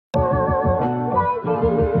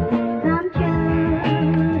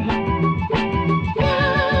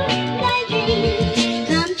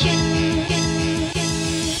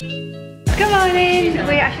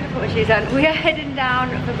lashes on. We are heading down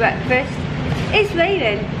for breakfast. It's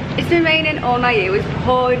raining. It's been raining all night. It was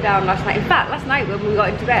pouring down last night. In fact, last night when we got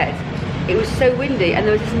into bed, it was so windy and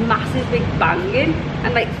there was this massive big banging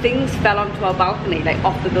and like things fell onto our balcony, like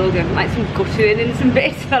off the building, like some guttering and some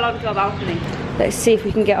bits fell onto our balcony. Let's see if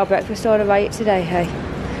we can get our breakfast order right today, hey?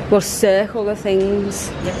 We'll circle the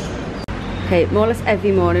things. Yep. Okay, more or less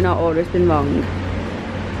every morning our order has been wrong.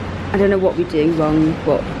 I don't know what we're doing wrong,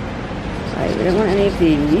 but right, we don't want any of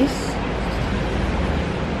these.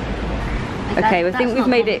 Okay, I think we've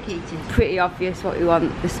made it pretty obvious what we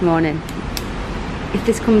want this morning. If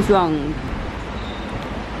this comes wrong,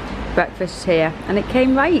 breakfast here, and it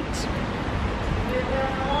came right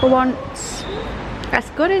for once. That's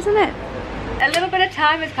good, isn't it? A little bit of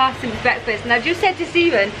time has passed since breakfast, and I just said to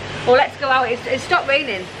Stephen, "Oh, let's go out." It stopped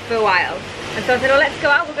raining for a while, and so I said, "Oh, let's go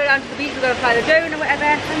out. We'll go down to the beach. We're going to fly the drone or whatever."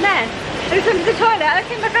 And then I was into the toilet, and I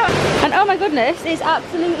came back out, and oh my goodness, it's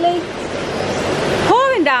absolutely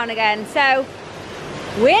pouring down again. So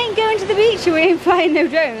we ain't going to the beach, and we ain't flying no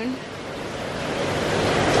drone.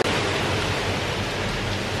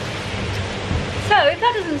 So if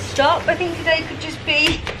that doesn't stop, I think today could just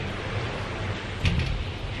be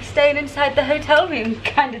staying inside the hotel room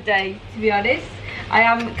kind of day, to be honest. I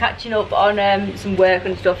am catching up on some work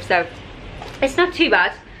and stuff, so it's not too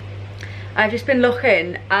bad. I've just been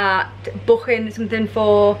looking at booking something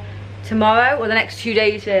for tomorrow, or the next 2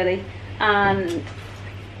 days really, and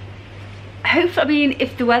hopefully, I mean,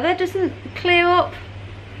 if the weather doesn't clear up,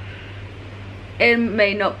 it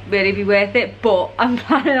may not really be worth it, but I'm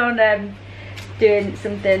planning on doing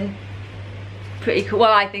something pretty cool.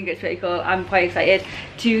 Well, I think it's pretty cool. I'm quite excited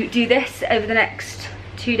to do this over the next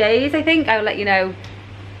 2 days. I think I'll let you know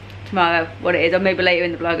tomorrow what it is, or maybe later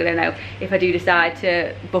in the vlog. I don't know, if I do decide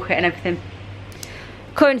to book it and everything.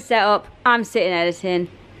 Current setup, I'm sitting editing.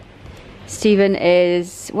 Stephen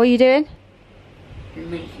is, what are you doing?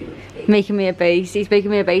 Making me a base. He's making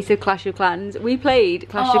me a base of Clash of Clans. We played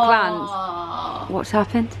Clash of Clans. What's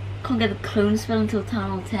happened? Can't get the clone spell until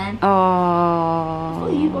Town Hall 10. Oh. Oh,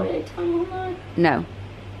 you got it at Town Hall 9? No,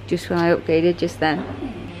 just when I upgraded just then.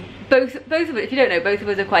 Both of us, if you don't know, both of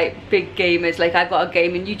us are quite big gamers. Like, I've got a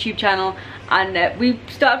gaming YouTube channel, and we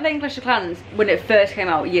started playing Clash of Clans when it first came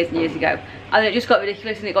out years and years ago, and then it just got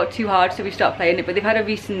ridiculous and it got too hard, so we stopped playing it. But they've had a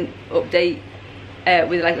recent update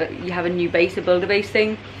with like you have a new base, a builder base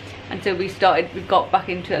thing, and so we've got back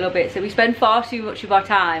into it a little bit. So we spend far too much of our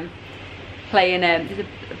time playing. There's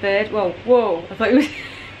a bird. Whoa! I thought he was.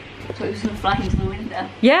 I thought he was gonna fly into the window.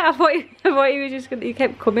 Yeah, I thought he was just gonna. He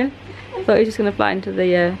kept coming. I thought he was just gonna fly into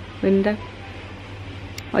the window.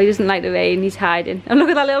 Oh, he doesn't like the rain. He's hiding. And look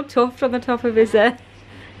at that little tuft on the top of his. Yeah.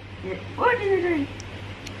 What are you doing?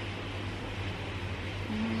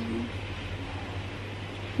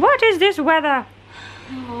 What is this weather?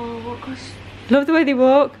 Oh, gosh. Love the way they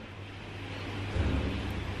walk.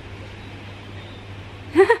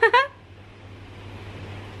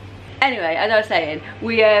 Anyway, as I was saying,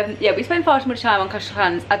 we spend far too much time on Clash of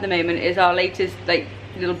Clans at the moment. Is our latest like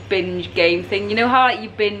little binge game thing. You know how like you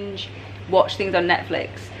binge watch things on Netflix?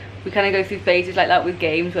 We kind of go through phases like that with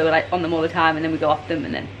games where we're like on them all the time and then we go off them,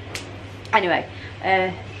 and then anyway,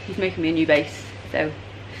 he's making me a new base, so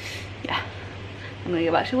yeah, I'm gonna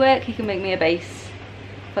go back to work. He can make me a base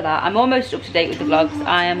for that. I'm almost up to date with the vlogs.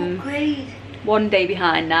 I am 1 day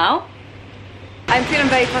behind now. I'm feeling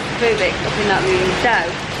very claustrophobic up in that room, so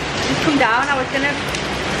just come down. I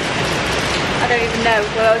don't even know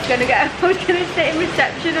where I was gonna go. I was gonna sit in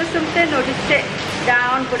reception or something, or just sit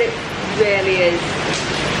down, but it really is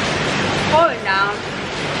pouring down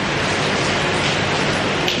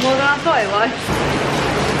more than I thought it was.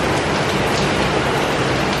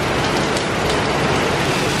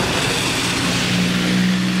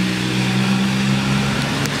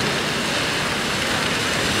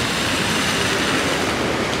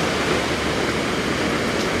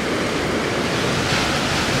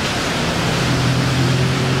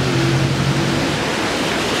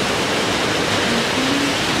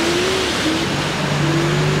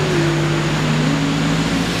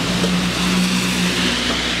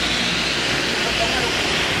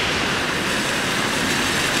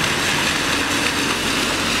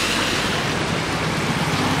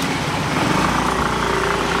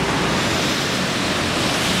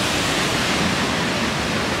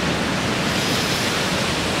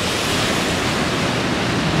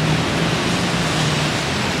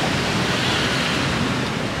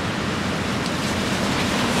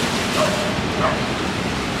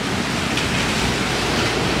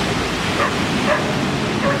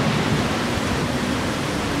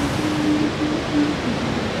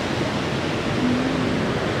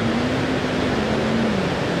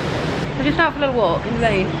 little walk in the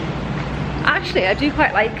rain. Actually, I do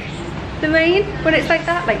quite like the rain when it's like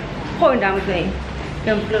that, like pouring down with rain.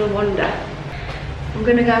 Going for a little wander. I'm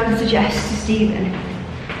gonna go and suggest to Stephen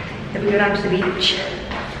that we go down to the beach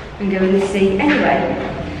and go in the sea anyway,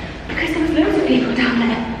 because there was loads of people down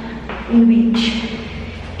there on the beach,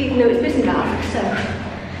 even though it's missing out. So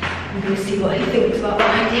I'm gonna see what he thinks about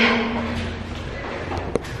that idea.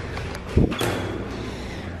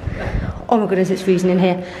 Oh my goodness, it's freezing in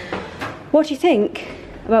here. What do you think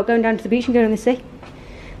about going down to the beach and going in the sea?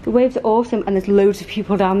 The waves are awesome and there's loads of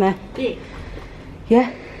people down there. Big.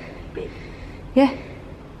 Yeah? Big. Yeah?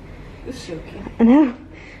 It's so cute. I know.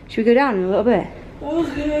 Should we go down in a little bit?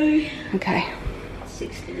 Okay. Okay.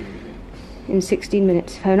 16 minutes. In 16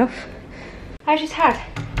 minutes, fair enough. I just had,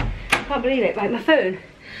 I can't believe it, like my phone,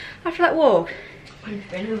 after that walk. It's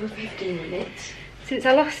been over 15 minutes. Since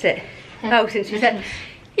I lost it. Yeah. Oh, since we said,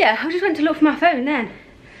 yeah, I just went to look for my phone then.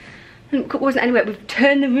 And it wasn't anywhere. We've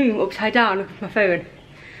turned the room upside down looking for my phone.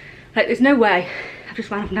 Like, there's no way. I've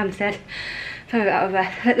just ran up and down the stairs. I'm a bit out of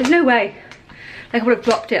breath. Like, there's no way. Like, I would have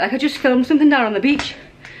dropped it. Like, I just filmed something down on the beach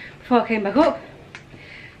before I came back up.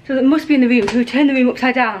 So it must be in the room. So we turned the room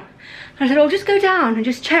upside down. And I said, oh, just go down and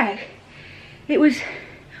just check. It was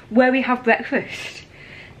where we have breakfast.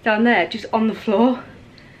 Down there, just on the floor.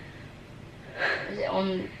 Is it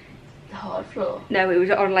on the hard floor? No, it was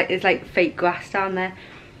on, like, there's like fake grass down there.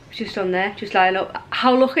 It's just on there, just lying up.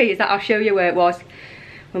 How lucky is that? I'll show you where it was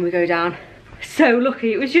when we go down. So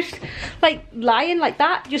lucky. It was just like lying like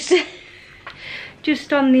that, just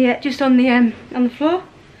on the floor.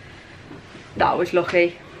 That was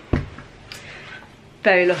lucky.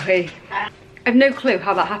 Very lucky. I've no clue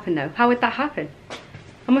how that happened though. How would that happen?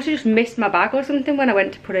 I must have just missed my bag or something when I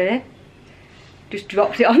went to put it in. Just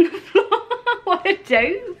dropped it on the floor. What a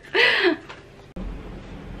dope.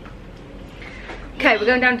 Okay, we're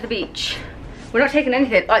going down to the beach. We're not taking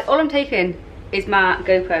anything. Like, all I'm taking is my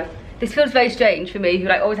GoPro. This feels very strange for me, who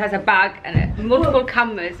like always has a bag and multiple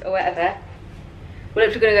cameras or whatever. We're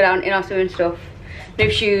literally gonna go down in our swimming stuff. No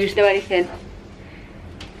shoes, no anything.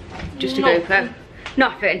 Just a GoPro.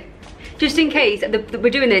 Nothing. Just in case,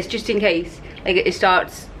 we're doing this just in case like it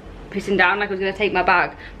starts pissing down. Like, I was gonna take my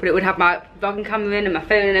bag, but it would have my vlogging camera in and my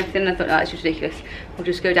phone and everything. And I thought, no, that's just ridiculous. We'll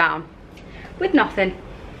just go down with nothing.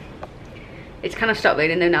 It's kind of stopped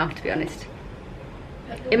raining though now, to be honest.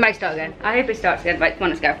 It might start again. I hope it starts again. Right, come on,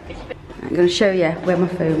 let's go. I'm going to show you where my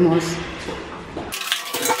phone was.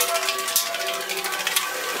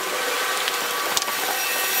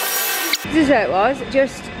 This is where it was.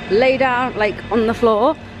 Just lay down, like, on the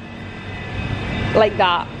floor. Like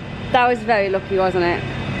that. That was very lucky, wasn't it?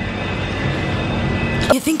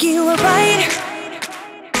 You think you were right?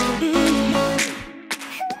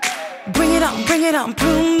 Bring it on,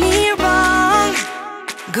 prove me wrong.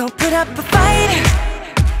 Go put up a fight.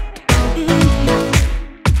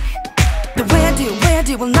 The way I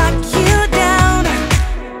do will knock you down.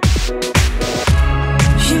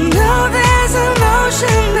 You know there's an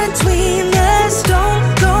ocean between us.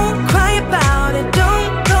 Don't go cry about it.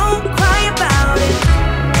 Don't go cry about it.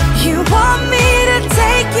 You want me to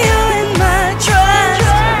take you in my trust.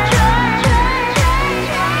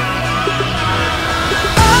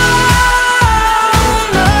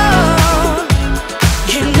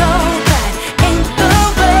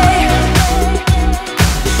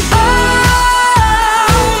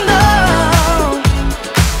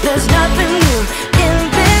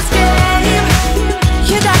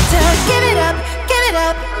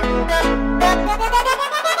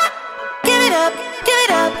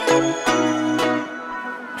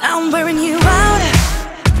 I'm wearing you out.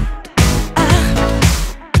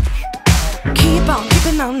 Keep on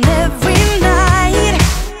keeping on every night.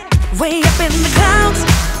 Way up in the clouds.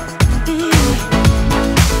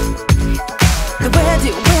 The way I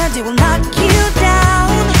do will knock you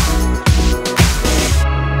down.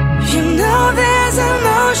 You know there's an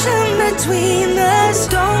ocean between us.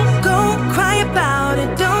 Don't go cry about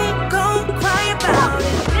it. Don't go cry about it.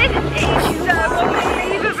 It is so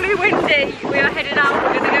unbelievably windy. We are heading out.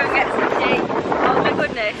 We're going to go and get some tea. Oh my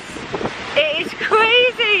goodness. It is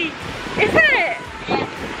crazy, isn't it? Yeah.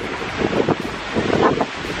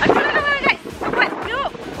 I don't know where I get swept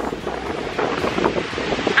up.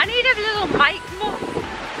 I need a little bike muff.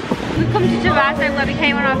 We've come to Gelato where we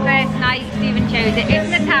came on our first night. Stephen chose it.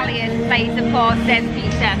 It's an Italian place, of course, there's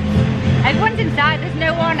pizza. Everyone's inside, there's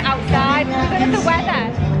no one outside because of the weather.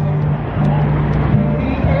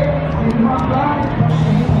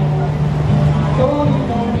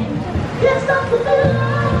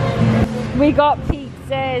 We got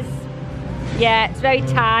pizzas. Yeah, it's very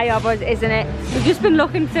Thai of us, isn't it? We've just been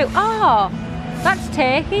looking through. Oh, that's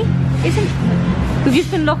turkey, isn't it? We've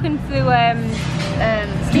just been looking through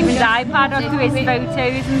Stephen's iPad or through his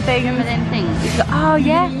photos and things. Remember them things? Oh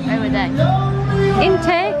yeah. Where were they? In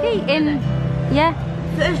Turkey, yeah.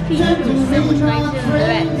 First picture was so much nicer than the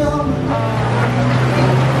rest.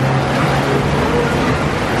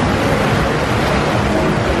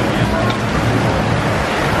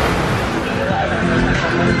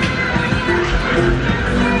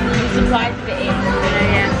 Surprised if it is.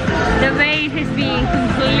 Yeah. The rain has been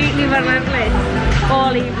completely relentless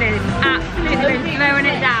all evening. It's absolutely been throwing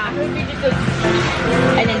it down.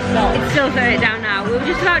 And then stop. It's still throwing it down now. We were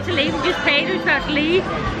just about to leave. We just paid. We were about to leave.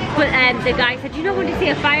 But the guy said, "You don't want to see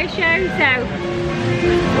a fire show?" So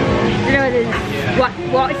I don't know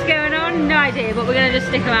what is going on. No idea. But we're gonna just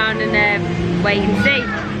stick around and wait and see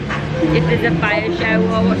if there's a fire show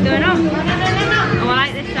or what's going on. Oh, I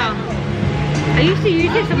like this song. I used to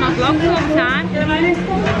use this on my vlogs all the time.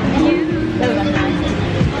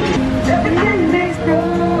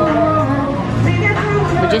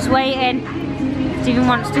 We're just waiting. Stephen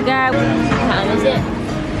wants to go. What time is it?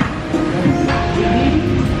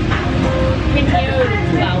 Been here over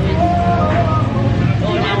 2 hours.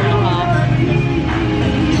 Or an hour and a half.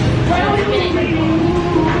 20 minutes.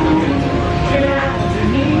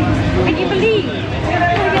 Can you believe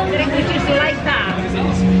that it was just like that?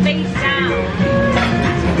 Face down.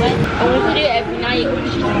 I want to do it every night, but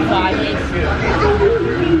it's just on Fridays.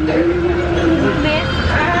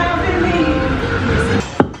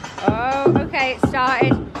 Oh, okay, it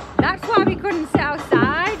started. That's why we couldn't sit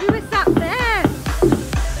outside. We were sat there.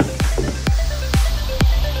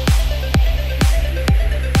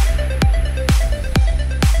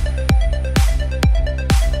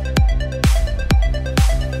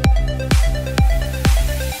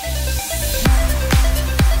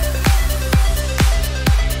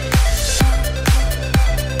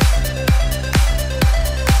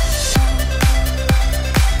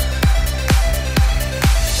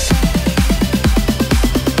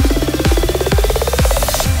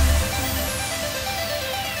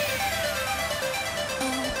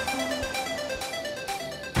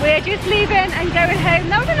 We're just leaving and going home.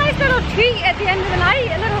 That was a nice little treat at the end of the night,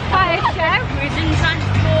 a little fire show. We're in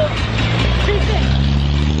transport.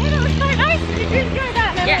 Yeah, that was quite nice. Did you enjoy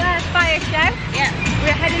that little fire show? Yeah.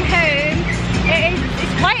 We're heading home.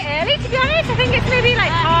 It's quite early, to be honest. I think it's maybe like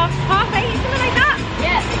half 8, something like that.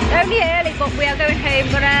 Yeah. Only early, but we are going home.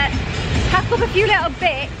 We're gonna pack up a few little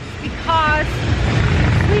bits because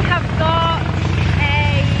we have got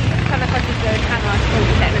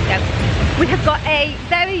we have got a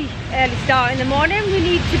very early start in the morning. We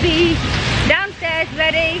need to be downstairs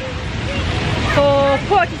ready for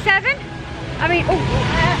 7:45. I mean, oh,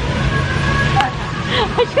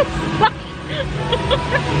 I just splashed.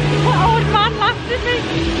 That old man laughed at me.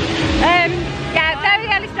 Yeah, very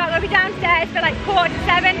early start. We'll be downstairs for like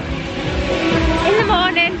 7:45 in the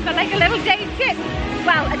morning for like a little day trip.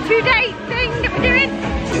 Well, a 2-day thing that we're doing.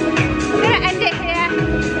 We're gonna end it here.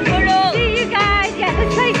 See you guys. Yeah,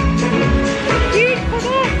 this place beautiful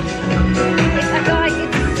there. It's like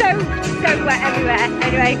it's so wet everywhere.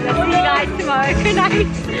 Anyway, I'll see you guys tomorrow. Good night.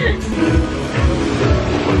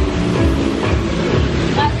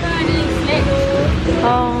 That's burning little.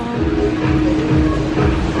 Oh.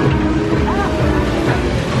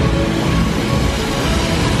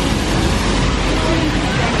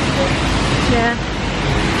 Yeah.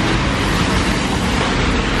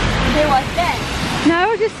 There was that. No,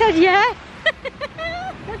 I just said yeah.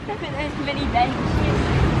 There's many benches.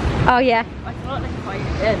 Oh yeah. It's a lot less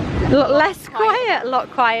quiet. Less quiet, a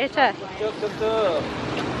lot quieter.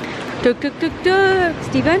 Tuk tuk tuk tuk.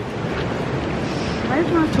 Stephen?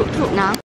 Where's my tuk tuk now?